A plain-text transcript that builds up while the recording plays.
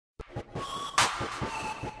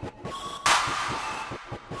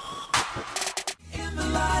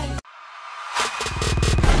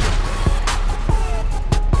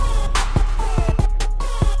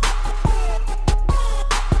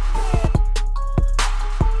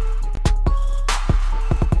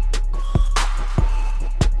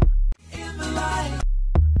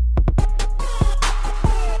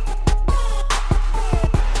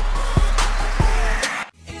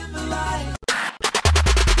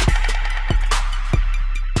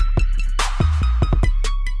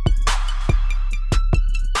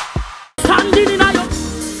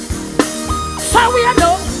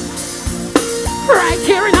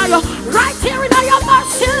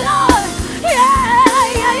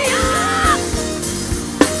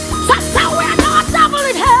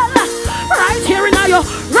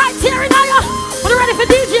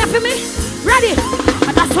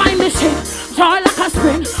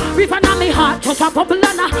just a bubble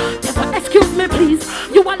and never excuse me please.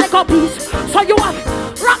 You are like a beast, so you are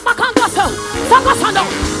rock back and gossip. So gossip now,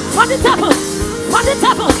 for the devil, for the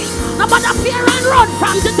devil. Nobody fear and run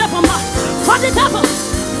from the devil, man. For the devil,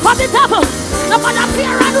 for the devil. Nobody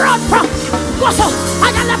fear and run from gossip.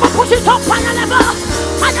 I never push it up, I never.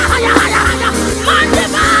 Higher, higher, higher, higher.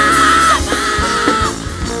 Mandeville.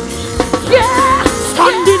 Yeah,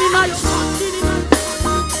 standing in my.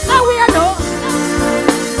 Now we are no.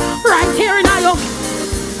 Right here in Io.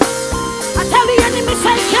 I tell the enemy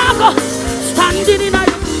say can't go. Standing in Io.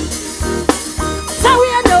 So we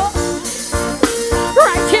are no.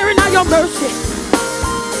 Right here in Io mercy.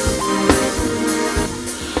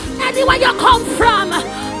 Anywhere you come from,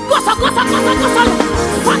 gossa, gossa, gossa, gossa.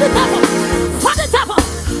 For the devil, for the devil.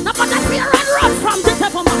 Nobody fear and run from the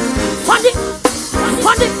devil, man. For the,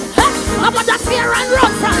 nobody fear and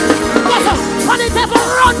run from. Gossa, for the devil,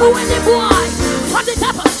 run with the boy. For the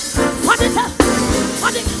devil, for the devil,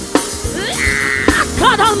 for the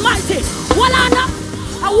God Almighty. Well, I know.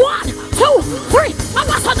 1, 2, 3. I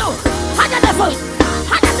must know. Higher devil,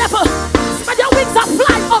 higher devil. Spread your wings and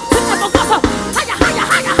fly up to heaven. Gossa, higher, higher,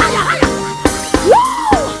 higher, higher, higher.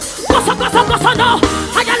 Woo! Gossa, gossa, gossa, no.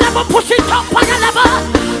 Higher level, push it up. Higher level,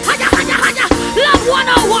 higher, higher, higher. Love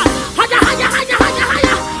 101. Higher, higher, higher, higher,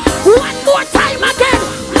 higher. One more time again.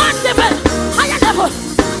 Mandeville, higher level.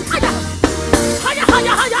 Higher, higher,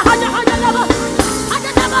 higher, higher, higher, higher level.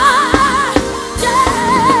 Higher level.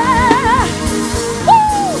 Yeah.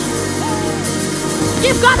 Woo!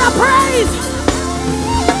 Give God a praise.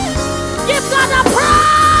 Give God a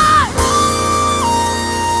praise.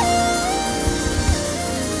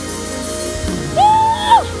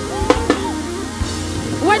 Woo!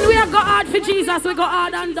 When we go hard for Jesus, we go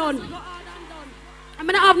hard and done. I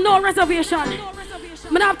mean, I have no reservation. I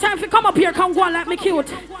mean, I have time to come up here, come go on like me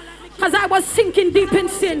cute. Because I was sinking deep in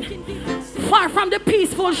sin, far from the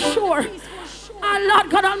peaceful shore. And Lord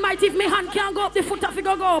God Almighty, if my hand can't go up, the foot have to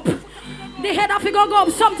go up. The head have to go up,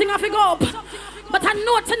 something have to go up. But I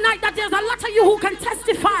know tonight that there's a lot of you who can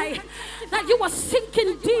testify that you were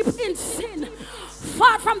sinking deep in sin,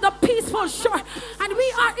 far from the peaceful shore. And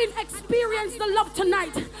we are in experience the love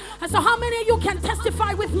tonight. And so how many of you can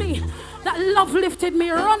testify with me that love lifted me?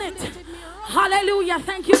 Run it. Hallelujah.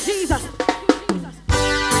 Thank you, Jesus.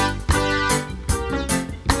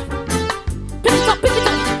 Pick it up, pick it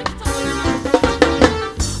up.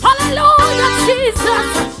 Hallelujah, Jesus.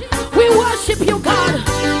 We worship you, God.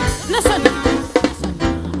 Listen.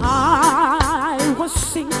 I was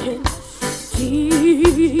sinking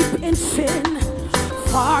deep in sin,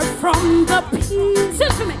 far from the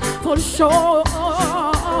peaceful shore,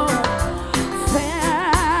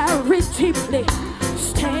 very deeply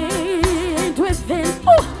stained within,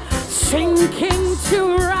 sinking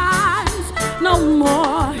to rise no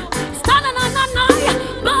more. Standing on the night,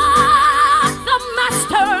 but the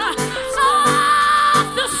master of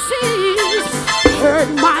the seas heard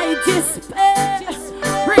my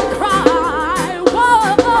despairing cry,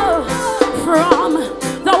 whoa, from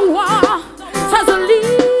the waters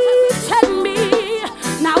lifted me,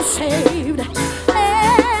 now saved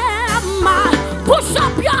am I. Push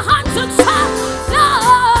up your hands and shout,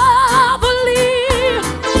 lovely.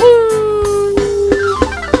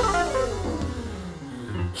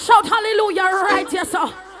 Shout hallelujah right, yes sir.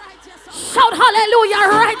 Shout hallelujah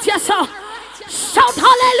right, yes sir. Shout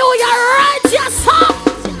hallelujah right, yes sir.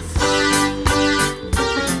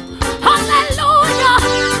 Hallelujah.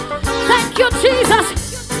 Thank you, Jesus.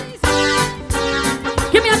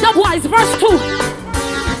 Give me a dubwise, verse 2.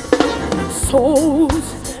 Souls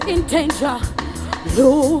in danger,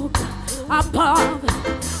 look above.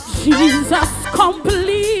 Jesus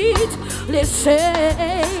completely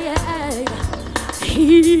saved.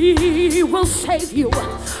 He will save you.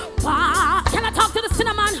 Can I talk to the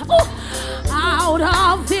sinner man? Out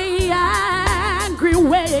of the angry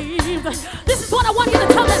wave. This is what I want you to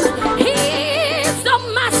tell them. He's the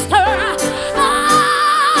master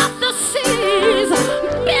of the seas.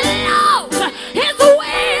 Below his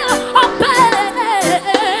will obey.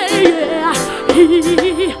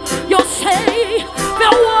 Your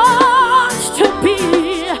Savior wants to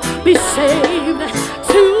be saved.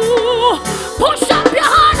 To push up your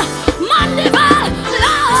hand, Mandeville,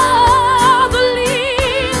 love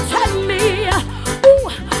lifted me. Ooh,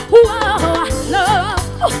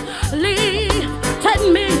 love lifted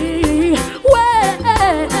me.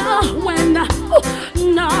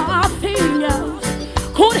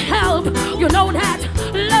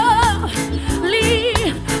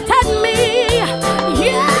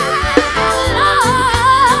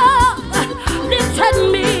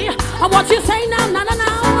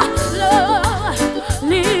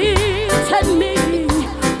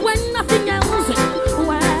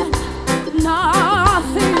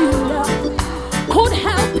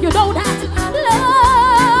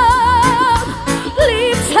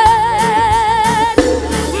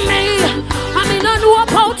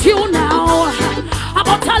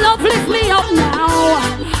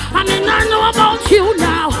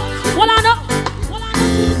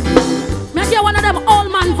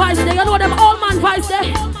 man voice there. You know them all man voice there.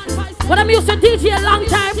 When I'm used to DJ a long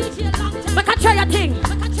time, I can try a thing.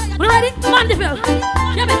 You ready? Mandeville.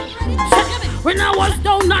 When I was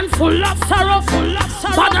down and full of sorrow,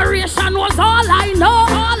 moderation was all I know.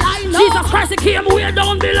 Jesus Christ, he came way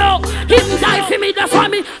down below. Him die for me, that's why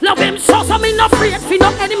me love him so. So me not afraid for no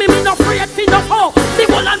enemy, me not afraid for no foe. The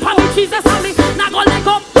whole and for me, Jesus and me, now go let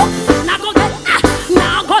go, now go get,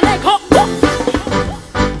 now go let go.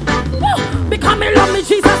 Because me love me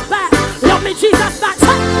Jesus back, love me Jesus back.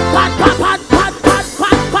 Bad, bad, bad, bad, bad,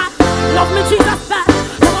 bad, bad. Love me Jesus back,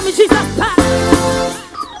 love me Jesus back.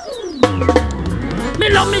 Me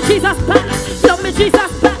love me Jesus back, love me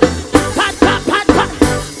Jesus back. Bad, bad, bad, bad.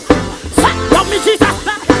 Love me Jesus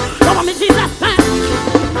back, love me Jesus back.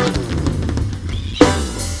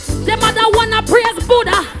 The mother wanna praise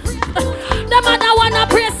Buddha. The mother wanna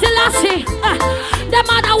praise Selassie. The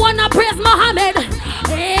mother wanna praise Muhammad.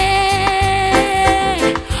 Hey,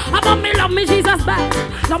 but me love me Jesus back,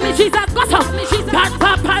 love me Jesus. Got up, me Jesus. Bad,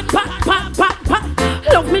 bad, bad, bad, bad, bad, bad.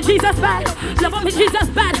 Love me Jesus back, love me Jesus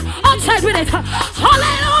back. Outside with it,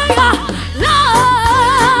 hallelujah.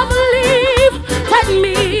 Love, lifted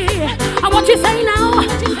me. I want you to say now,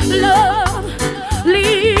 love,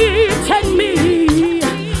 lifted me.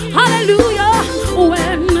 Hallelujah.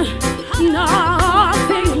 When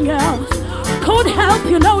nothing else could help,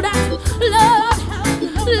 you know that love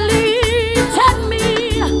lifted me.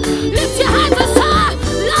 Lift your hands and say,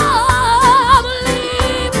 love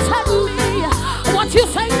lifted me. What you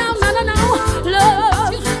say now, no, no, no.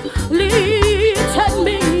 Love lifted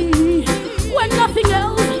me. When nothing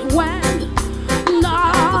else, when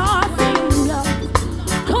nothing else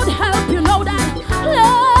could help, you know that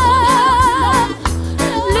love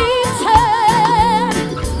lifted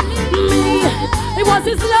me. It was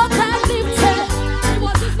his love that lifted.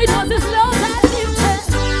 It was his love that lifted.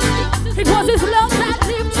 It was his love that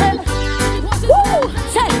lifted. Woo!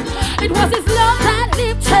 Say, it was his love that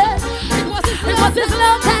lifted. It was his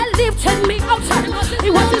love that lifted me outside.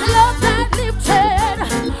 It was his love that lifted.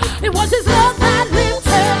 It was his love that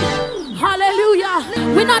lifted. Hallelujah.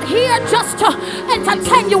 We're not here just to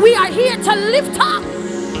entertain you. We are here to lift up.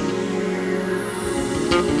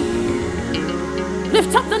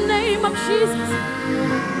 Lift up the name of Jesus.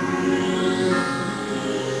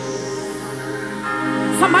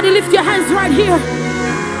 Somebody lift your hands right here.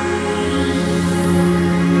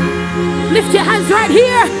 Lift your hands right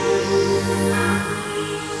here.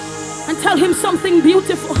 And tell him something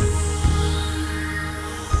beautiful.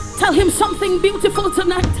 Tell him something beautiful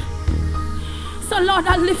tonight. So Lord,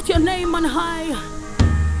 I lift your name on high.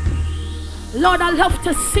 Lord, I love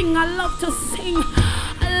to sing. I love to sing.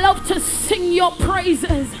 I love to sing your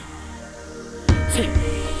praises. Say,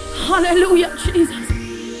 hallelujah, Jesus.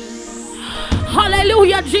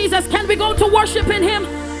 Hallelujah, Jesus. Can we go to worship in him?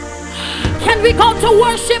 Can we go to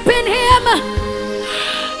worship in him?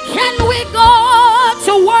 Can we go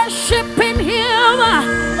to worship in him?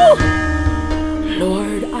 Ooh.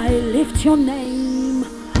 Lord, I lift your name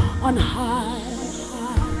on high.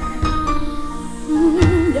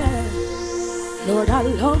 Yeah. Lord, I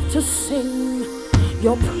love to sing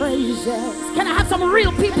your praises. Can I have some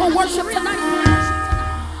real people worship tonight?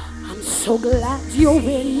 I'm so glad you're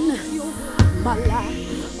in my life.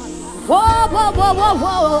 Whoa, whoa, whoa, whoa,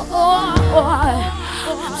 whoa, whoa.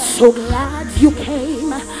 I'm so glad you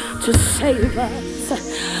came to save us.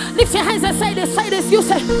 Lift your hands and say this, say this. You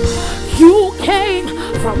say, you came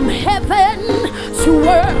from heaven to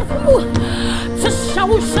earth to show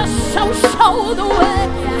the way.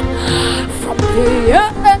 From the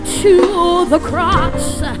earth to the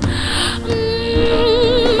cross,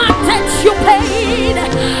 my debt you paid.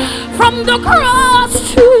 From the cross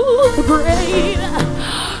to the grave,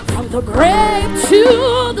 from the grave to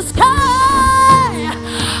the sky,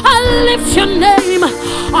 I lift your name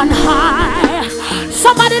on high.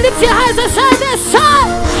 Somebody lift your hands and say this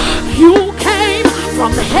time. You came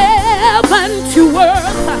from heaven to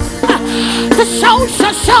earth to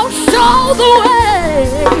show the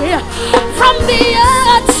way. From the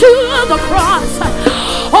earth to the cross,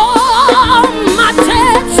 oh, my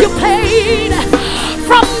debt you paid.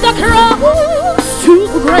 From the cross to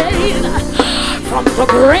the grave, from the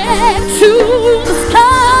grave to the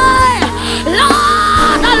sky,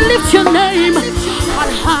 Lord, I lift your name on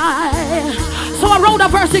high. So I wrote a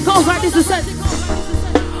verse, it goes like this, it says,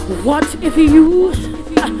 what if you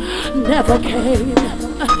never came?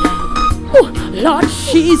 Ooh, Lord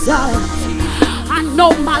Jesus, I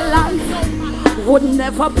know my life would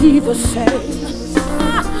never be the same.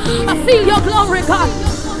 I feel your glory, God.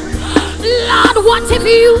 Lord, what if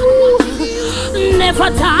you never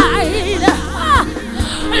died?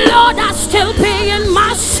 Lord, I still be in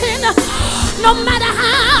my sin. No matter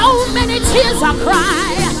how many tears I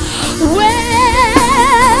cry.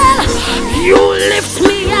 Well, you lift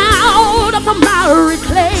me out of the miry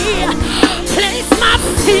clay. Place my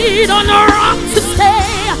feet on a rock to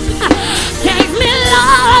stay. Gave me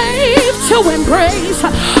life to embrace.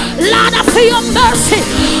 Lord, I feel your mercy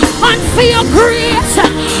and for your grace.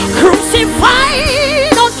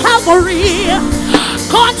 Crucified on Calvary.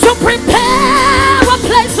 God, to prepare a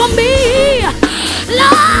place for me.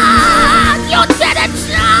 Lord, you did it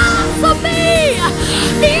just for me.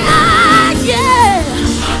 Yeah, yeah.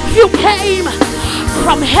 You came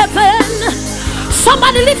from heaven.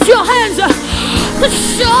 Somebody lift your hands to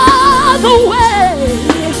show the way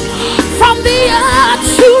from the earth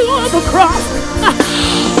to the cross.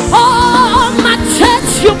 All my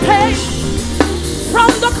debts you paid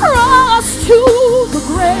from the cross to the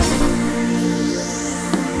grave.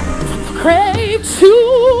 From the grave to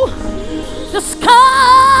the sky.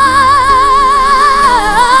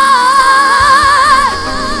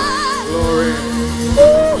 Glory.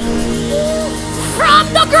 From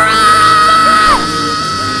the ground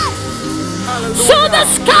to the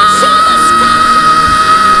sky.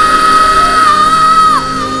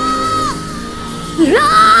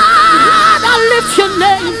 Lord, I lift your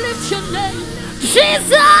name.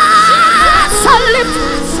 Jesus, I lift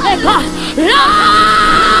God.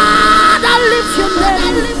 Lord, I lift your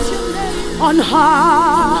name on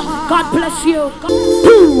high. God bless you.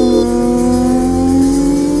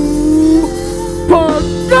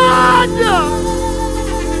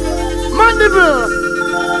 Mandeville,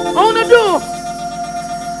 I wanna do.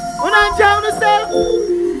 When I enjoy yourself,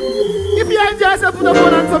 if you enjoy yourself, put up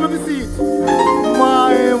one and some of the seat. My.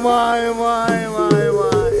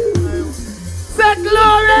 Say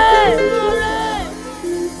glory.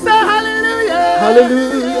 Say hallelujah.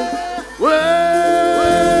 Hallelujah. Well,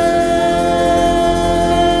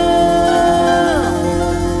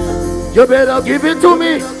 you better give it to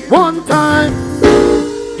me one time.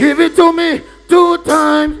 Give it to me 2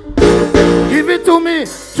 times. Give it to me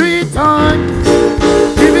 3 times.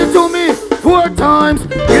 Give it to me 4 times.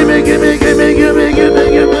 Give me.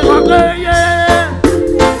 Okay, yeah.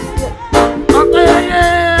 Okay,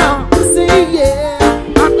 yeah. Sing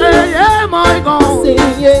yeah. Okay, yeah, my God. Sing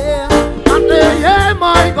yeah. Okay, yeah,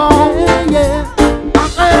 my God. Yeah.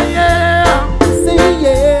 Okay, yeah. Sing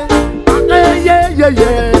yeah. Okay, yeah.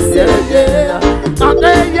 Sing yeah.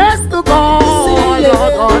 Okay, yes to God. Sing yeah.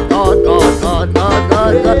 God.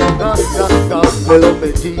 Me love me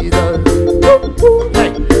Jesus. Hey,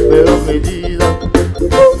 me love me Jesus.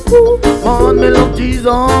 Man, me love Jesus.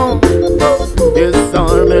 Yes,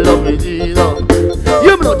 sir, me love me Jesus.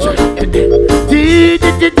 You me love church. Me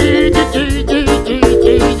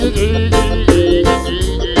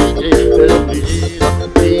love me Jesus.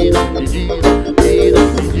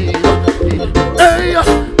 Hey, yeah.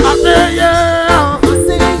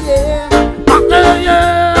 Sing yeah.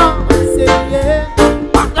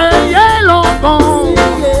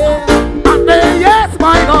 Yes,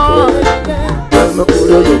 my God. Tell me who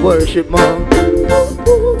do you worship, man?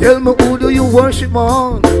 Tell me who do you worship,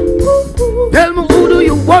 man? Tell me who do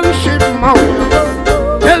you worship, man?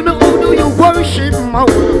 Tell me who do you worship, man?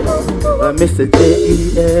 Mr.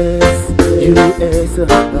 J-E-S, U-S,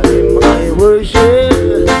 him I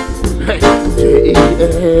worship. Hey,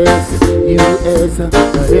 J-E-S, U-S,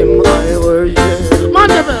 him I worship.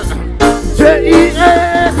 Mandeville,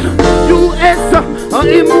 J-E-S, U-S,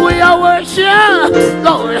 him we are worship.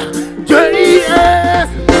 Lord, J-E-S,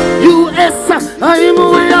 U-S, him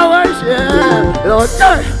we are worship. Lord,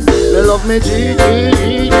 me love me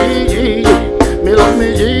G-G-G-G. Me love me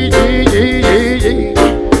G-G-G-G.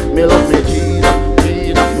 Me love me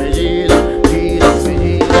Jesus, me Jesus,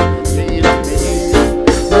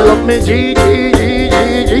 me love me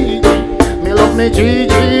G-G-G-G. Me love me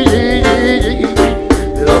G-G-G-G.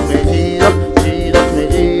 Me love me Jesus, me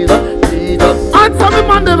Jesus. Answer me,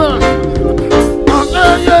 Mandeville.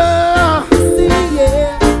 Okay, yeah. Sing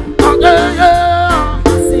yeah. Okay, yeah.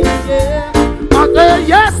 Sing yeah. Okay,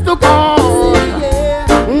 yes to God. Sing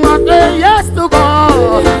yeah. Okay, yes to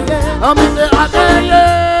God. I'm in the okay,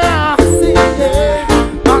 yeah. Sing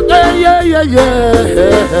yeah. Okay, yeah.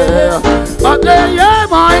 Okay, yeah,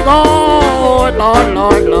 my God. Lord.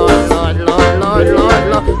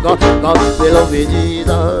 God, we love you,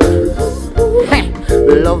 Jesus. Hey,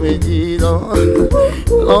 we love you, Jesus.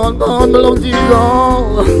 Lord, God, we love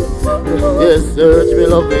Jesus. Yes, church, we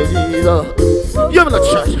love you, Jesus. You're in the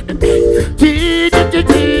church.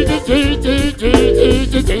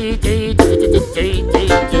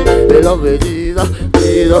 We love you, Jesus.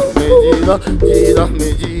 Jesus, me Jesus, Jesus,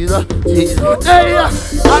 me Jesus, Jesus. Hey, yeah,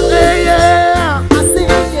 hey, yeah. I say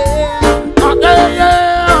yeah. Hey,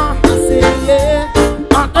 yeah. I say yeah.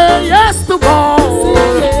 Hey, yes to God.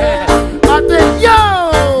 I say yo.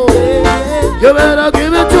 You better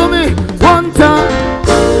give it to me one time.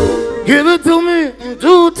 Give it to me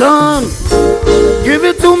 2 times. Give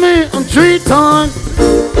it to me 3 times.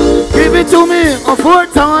 Give it to me 4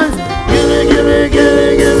 times. Give me, give me, give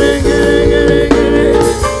me, give me, give me, give me, give me.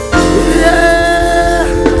 Yeah.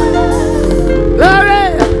 Glory.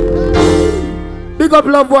 Big up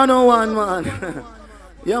Love 101, man.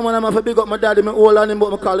 Yeah, man, I'm going to big up my daddy. I hold on him,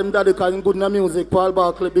 but I call him daddy because he's good in the music. Paul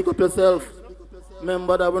Barkley, big up yourself.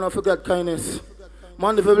 Remember that we don't forget kindness.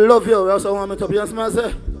 Mandeville, we love you. We also want me to be honest, man.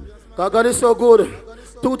 Because God is so good.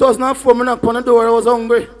 2004, I knocked on the door, I was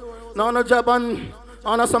hungry. Now on a job and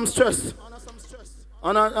on some stress.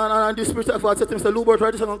 And this spirit of God said to him, say, Lubert,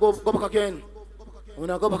 write this and go back again. When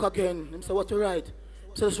I go back again, he said, what to write? He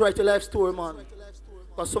said, just write your life story, man.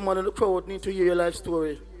 Because someone in the crowd need to hear your life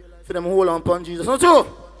story. For them hold on upon Jesus. Not true?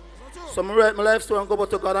 So I write my life story and go back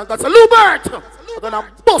to God and God said, Lubert, I'm going to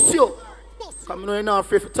bust you. Because I know you're not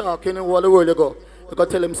afraid to talk anywhere the world you go. You can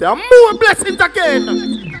tell him, say, I'm more blessings again.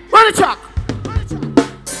 Run the track.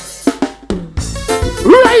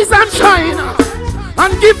 Rise and shine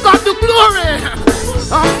and give God the glory.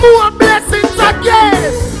 And more blessings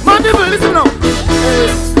again. Mandeville, listen now.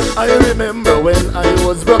 I remember when I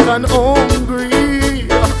was broke and hungry,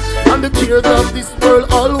 and the cares of this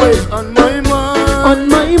world always on my mind. On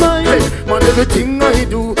my mind. Hey, man, everything I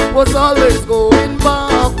do was always going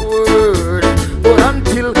backward. But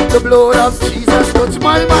until the blood of Jesus touched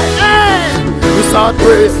my mind, hey, we start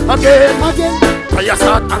pray again. Prayer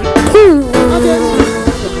start and boom.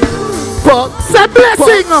 But say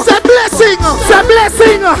blessing, say blessing, say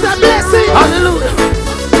blessing, say blessing. Hallelujah.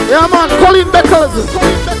 Yeah, man, Colin Beckers.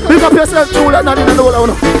 Pick up yourself too, like nothing in the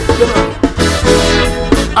world.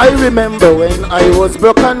 I remember when I was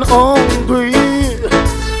broke and hungry,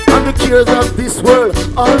 and the cares of this world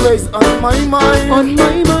always on my mind. On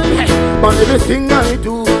my mind. And everything I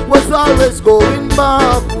do was always going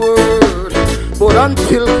backward. But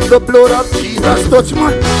until the blood of Jesus touched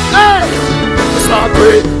my hey, start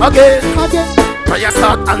pray again. Prayer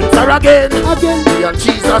start answer again. Me and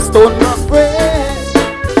Jesus don't not pray.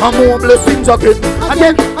 And more blessings again.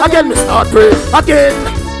 Again me start pray again.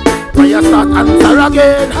 Prayer start answer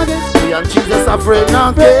again. Me and Jesus are friend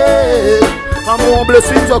again. And more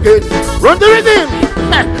blessings again. Run the rhythm.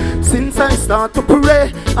 Since I start to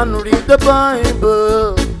pray and read the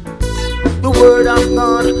Bible, the word of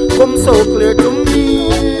God comes so clear to me.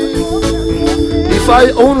 If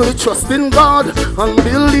I only trust in God and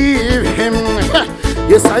believe Him,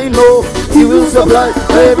 yes I know He will supply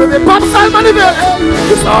every pop time Mandeville.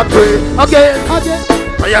 You start pray again.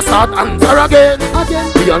 Prayer start answer again.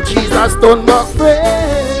 Me and Jesus done back pray.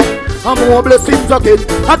 And more blessings again.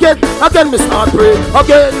 Again me start pray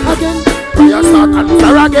again. Prayer start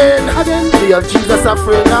answer again. Me and Jesus are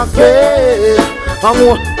friend again. And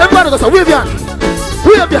more. Everybody goes, wave your hand.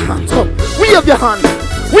 Wave your hand. Come. Wave your hand.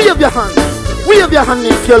 Wave your hand. Wave your hand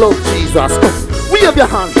if you love Jesus. Come. Wave your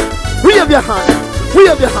hand. Wave your hand.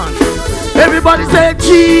 Wave your hand. Everybody say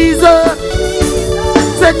Jesus.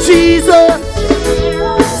 Say Jesus.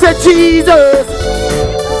 Say Jesus.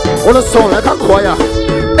 Wanna sound like a choir.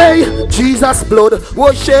 Hey, Jesus' blood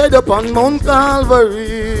was shed upon Mount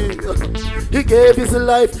Calvary. He gave His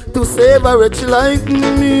life to save a wretch like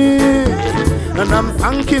me. And I'm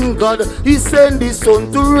thanking God He sent His Son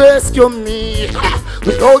to rescue me.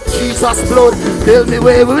 Without Jesus' blood, tell me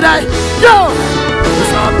where would I go? We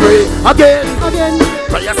start pray again.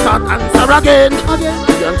 Prayer start answer again.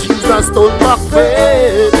 And Jesus don't back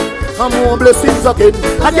faith. And more blessings again.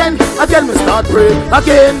 Again we start pray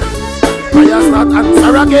again. Prayer start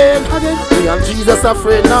answer again. Me and Jesus are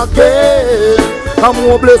friend again. And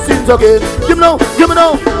more blessings again. Give me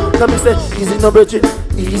now. Let me say, easy no bridging,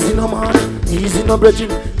 easy no man, easy no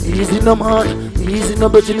bridging, easy no man, easy no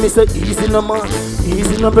bridging. Me say, easy no man,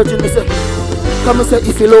 easy no bridging. Me say, come and say,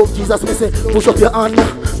 if you love Jesus, me say, push up your hand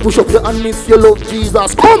if you love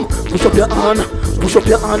Jesus. Come, push up your hand, push up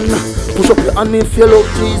your hand, push up your hand if you love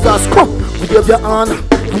Jesus. Come, wave your hand,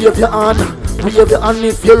 wave your hand, wave your hand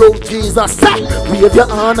if you love Jesus. Wave your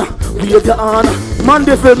hand, wave your hand.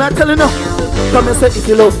 Mandeville, I'm telling you. Come and say, if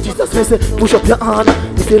you love Jesus, me say, push up your hand.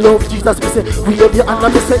 If you love Jesus, me say, wave your hand.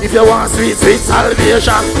 And me say, if you want sweet, sweet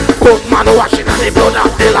salvation, put man washing and the blood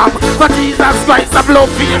of the Lamb. For Jesus Christ of love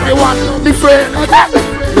for everyone, the friend.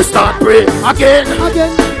 We start pray again.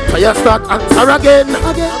 Prayer start answer again.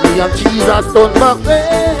 Me and Jesus don't back.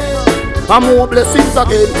 And more blessings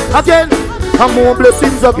again. And more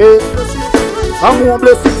blessings again. And more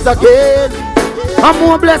blessings again. And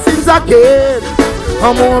more blessings again.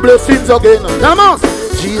 And more blessings again. Come on.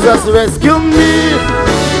 Jesus rescue me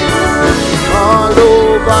all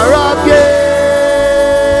over again.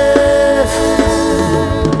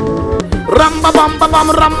 Ramba bamba bam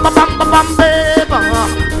ramba bamba bam beba.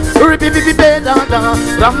 Ribi bibi beda da.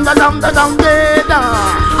 Ramba dam da dam beda.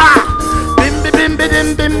 Ha. Bim bim bim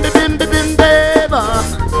bim bim bim bim beba.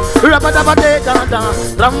 Ramba da ba de da da.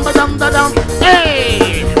 Ramba dam da dam.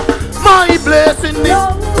 Hey, my blessing is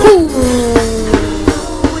cool.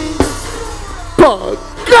 God,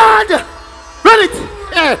 read it.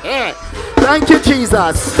 Thank you,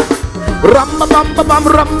 Jesus. Ramba bamba bam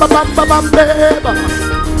ramba bamba bam beba.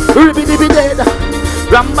 Ribi dibi deda.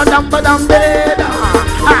 Ramba damba dam deda.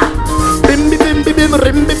 Bim bim bim bim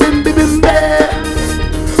rim bim bim bim be.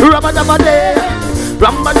 Ramba damba de.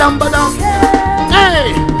 Ramba damba dam.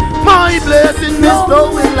 Hey, my blessing is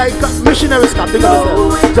flowing like a missionary stopping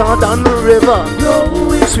Jordan River,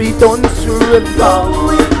 sweet on river.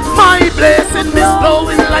 My blessing is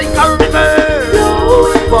flowing like a river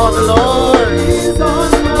for the Lord.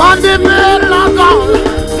 Mandeville, God,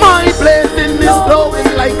 my blessing is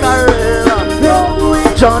flowing like a river.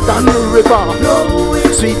 Jordan River,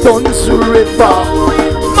 sweet on river.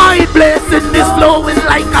 My blessing is flowing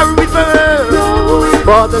like a river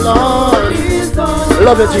for the Lord.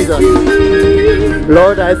 Love you, Jesus.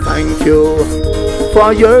 Lord, I thank you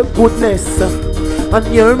for your goodness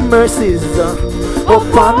and your mercies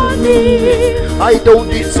upon me. I don't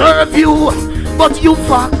deserve you, but you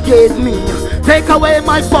forgave me. Take away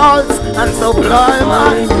my faults and supply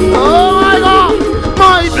my needs. Oh my God,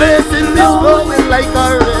 my blessing is flowing like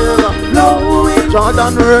a river.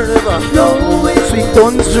 Jordan River, sweet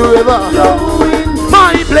Tons River.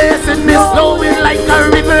 My blessing is flowing like a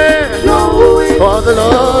river for the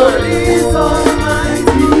Lord.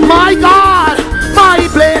 My God, my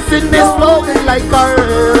blessing is flowing like a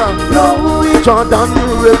river. Jordan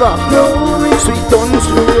River, sweet Tons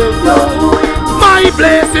River. My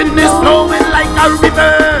blessing is flowing like a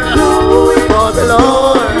river for the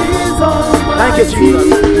Lord. Thank you,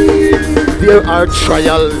 Jesus. There are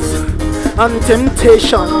trials and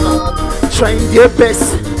temptation, trying their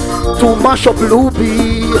best to mash up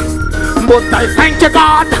Lubie, but I thank you,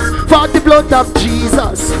 God, for the blood of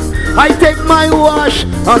Jesus. I take my wash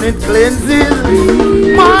and it cleanses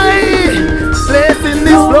me. My blessing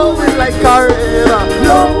is flowing like a river.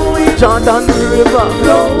 Jordan River,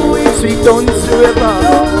 sweet Tons River.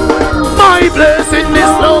 My blessing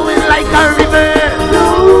is flowing like a river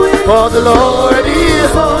for the Lord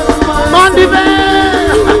is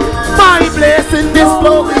Mandeville. My blessing is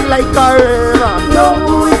flowing like a river.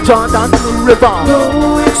 Jordan River,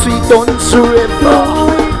 sweet Tons River.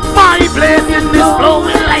 My blessing is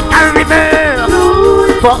flowing like a river.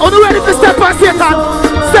 For are you ready to step on Satan?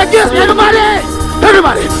 Say yes, everybody.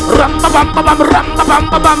 Everybody. Ramba bam bam bam ramba bam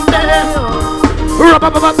bam bam be. Ramba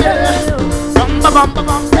bam bam be. Ramba bam bam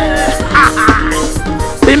bam be.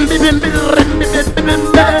 Bim bim bim bim bim bim bim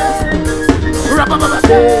be. Ramba bam bam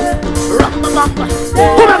be. Ramba bam bam.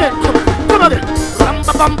 Come again. Come again.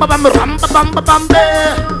 Ramba bam bam ramba bam bam be.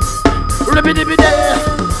 Ribi dibi de.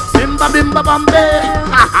 Bimba bimba bam be.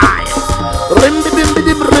 Rimbi bimbi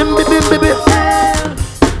dim rimbi bimbi bim.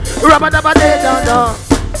 Ramba da ba de da da.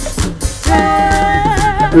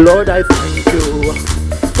 Lord, I thank you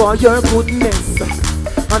for your goodness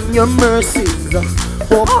and your mercies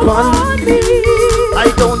upon me. I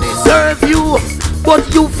don't deserve you,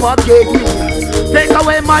 but you forgave me. Take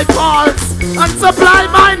away my faults and supply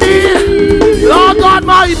my need. Lord God,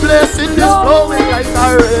 my blessing is flowing like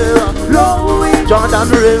a river. Jordan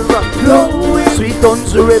River, sweet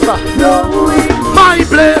Tons River. My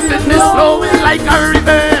blessing is flowing like a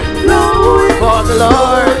river for the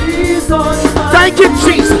Lord. Thank you,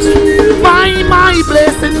 Jesus. My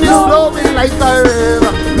blessing is flowing like a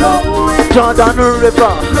river. Jordan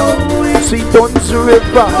River, sweet Tons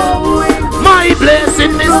River. My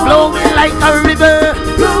blessing is flowing like a river.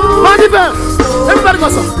 Mandeville, everybody go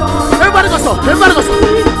so. Everybody go so. Everybody go so.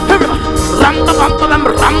 Everybody. Ramba bam bam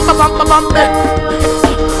ramba bam bam be.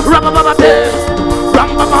 Ramba bam be.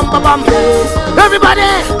 Ramba bam bam be. Everybody.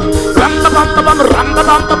 Ramba bam bam ramba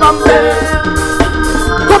bam bam be.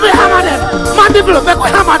 Come here, hammer them. Mandeville, make we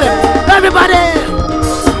hammer them. Everybody.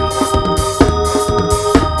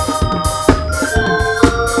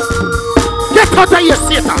 Get out of here,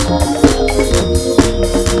 Satan.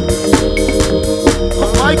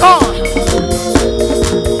 Oh my God.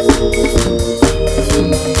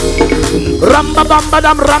 Ramba bamba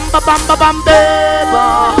dam ramba bamba bam deba.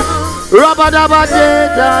 Rabba dabba de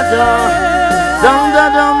da da. Dam da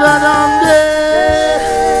dam da dam de.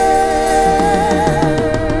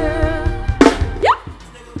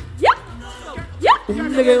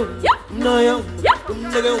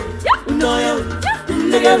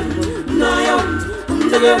 Say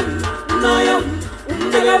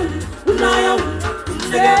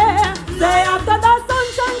after the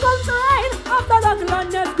sunshine comes the rain, after the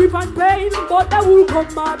gladness, grief and pain, but there will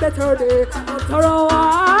come a better day after a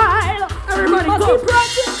while. Everybody must be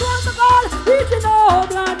pressing towards the goal, reaching the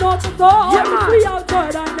homeland, not the soul. Yeah, man. We are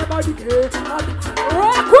joy and never decay.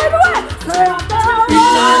 Rock with it. Say after a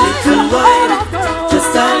while,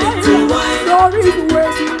 Just a little while. Glory is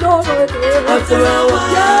waiting over there. After a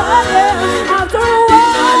while. Yeah, after a while.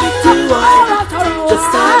 Just a little while. After a while.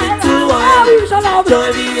 Just a little while. We shall have Joy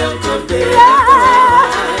beyond compare.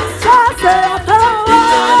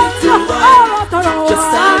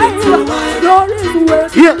 Just a little while. Glory is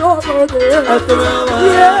waiting over there. After a while.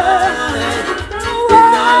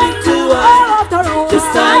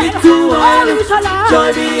 Just a little while. Joy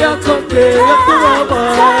beyond compare. After a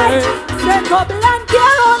while. Say trouble and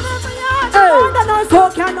care on every hand. More than our soul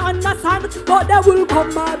can understand, but there will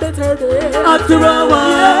come a better day. After a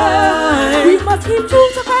while. We must keep true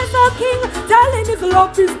to Christ our King, telling His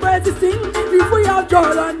love, His praise to sing. If we have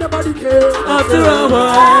joy and nobody cares. After a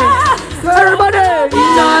while. Everybody, In a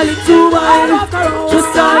little while.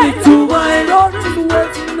 Just a little while. Lord is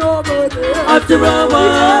waiting over there. After a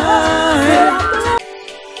while.